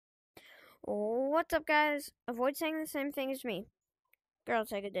What's up, guys? Avoid saying the same thing as me. Girl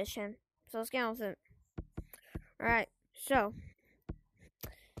Tag Edition. So let's get on with it. Alright, so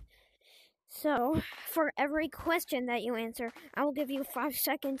for every question that you answer, I will give you 5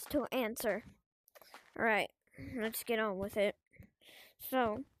 seconds to answer. Alright, let's get on with it.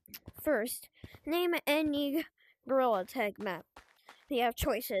 So, first, name any Gorilla Tag map. You have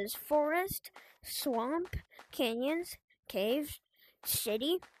choices: forest, swamp, canyons, caves,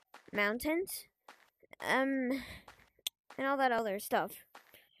 city, mountains, and all that other stuff.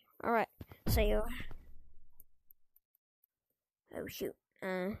 Alright, so you... Oh, shoot.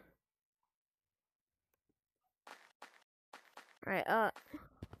 Alright,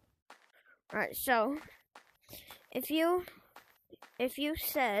 so, if you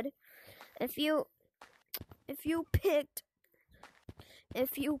picked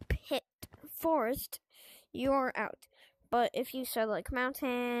forest, you're out. But if you said, like,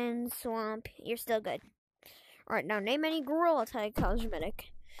 mountain, swamp, you're still good. Alright, now name any Gorilla Tag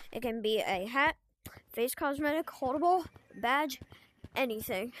cosmetic. It can be a hat, face cosmetic, holdable, badge,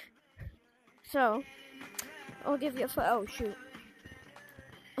 anything. So, I'll give you a... Oh, shoot.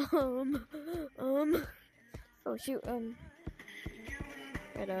 Oh, shoot,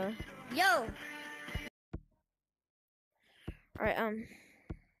 Yo! Alright,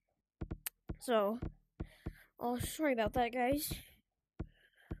 so... Oh, sorry about that, guys.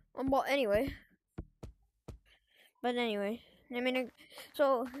 But anyway, name any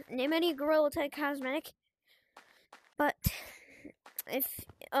Gorilla Tag cosmetic. But if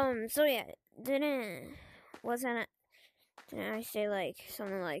didn't I say like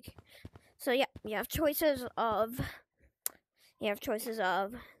something like? So yeah, you have choices of the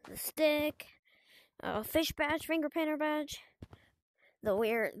stick, fish badge, finger painter badge,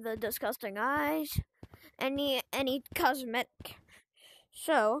 the disgusting eyes, any cosmetic.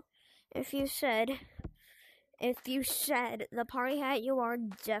 So, if you said the party hat, you are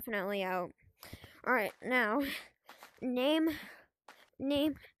definitely out. Alright, now, name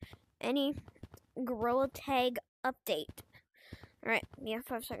any Gorilla Tag update. Alright, you have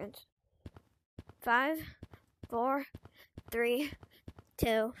 5 seconds. 5, 4, 3,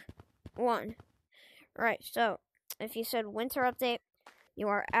 2, 1. Alright, so, if you said winter update, you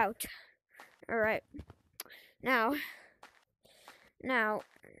are out. Alright. Now,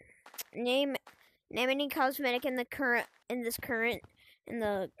 name any cosmetic in the current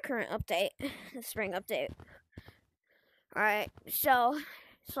update, the spring update. Alright, so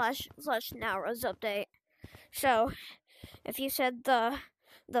slash Nowruz update. So, if you said the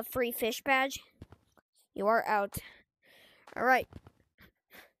free fish badge, you are out. Alright,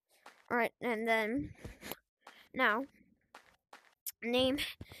 and then now name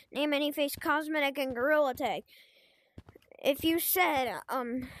any face cosmetic and Gorilla Tag. If you said,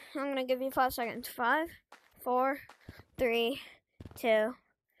 I'm gonna give you 5 seconds. 5, 4, 3, 2,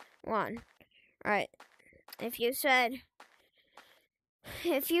 1. Alright. If you said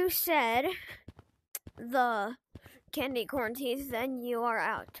the candy corn teeth, then you are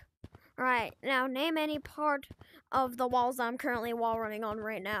out. Alright, now name any part of the walls I'm currently wall running on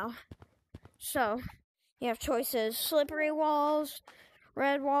right now. So, you have choices: slippery walls,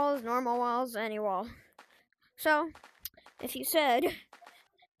 red walls, normal walls, any wall. So, if you said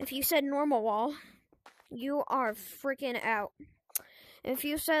normal wall, you are freaking out. If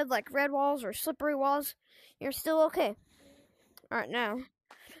you said like red walls or slippery walls, you're still okay. Alright, now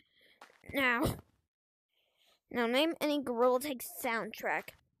name any Gorilla Tag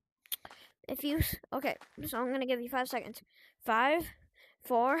soundtrack. Okay, so I'm gonna give you 5 seconds. 5,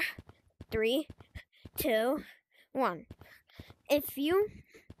 4, 3, 2, 1. If you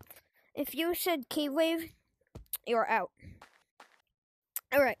said Cave Wave, you're out.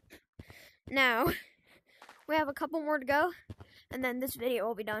 Alright, now we have a couple more to go, and then this video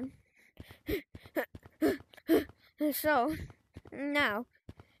will be done. So, now,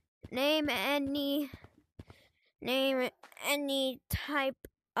 name any type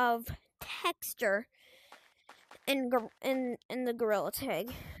of texture in the Gorilla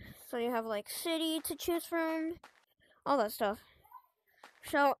Tag. So you have like city to choose from, all that stuff.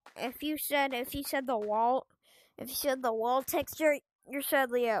 So if you said the wall texture, you're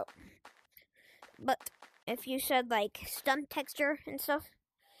sadly out. But if you said like stump texture and stuff,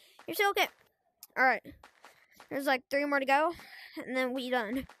 you're still okay. Alright. There's like 3 more to go, and then we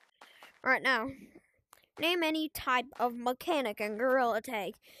done. Alright, now, name any type of mechanic in Gorilla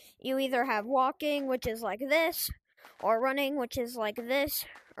Tag. You either have walking, which is like this, or running, which is like this,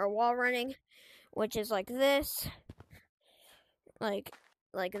 or wall running, which is like this, like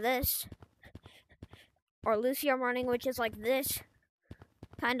this, or Lucio running, which is like this,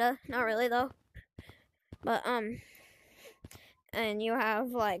 Kinda, not really though. But and you have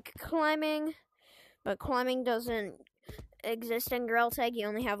like climbing, but climbing doesn't exist in Gorilla Tag. You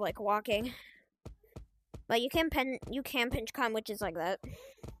only have like walking. But you can pinch climb, which is like that.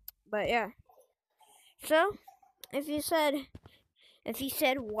 But yeah. So if you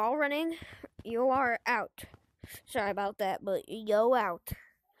said wall running, you are out. Sorry about that, but yo out.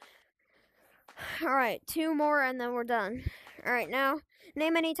 Alright, 2 more and then we're done. Alright, now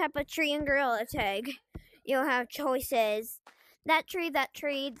name any type of tree in Gorilla Tag. You'll have choices. That tree,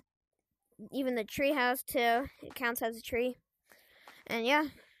 even the tree house too. It counts as a tree. And yeah.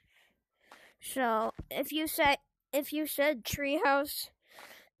 So if you said treehouse,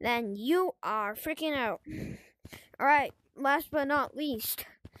 then you are freaking out. Alright, last but not least.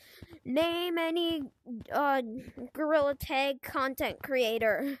 Name any Gorilla Tag content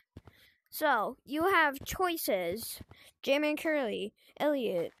creator. So you have choices: J-Man Curly,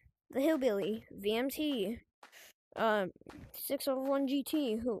 Elliot, the Hillbilly, VMT, 601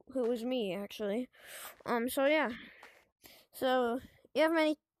 GT, who was me actually. So yeah. So you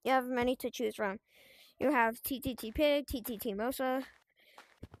have many to choose from. You have TTT Pig, TTT Mosa,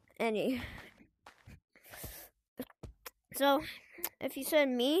 any. So if you said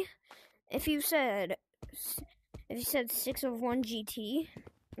me, if you said 601 GT,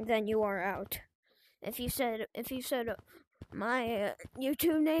 then you are out. If you said my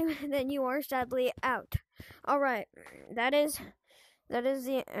YouTube name, then you are sadly out. Alright, that is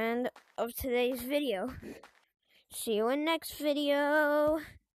the end of today's video. See you in next video.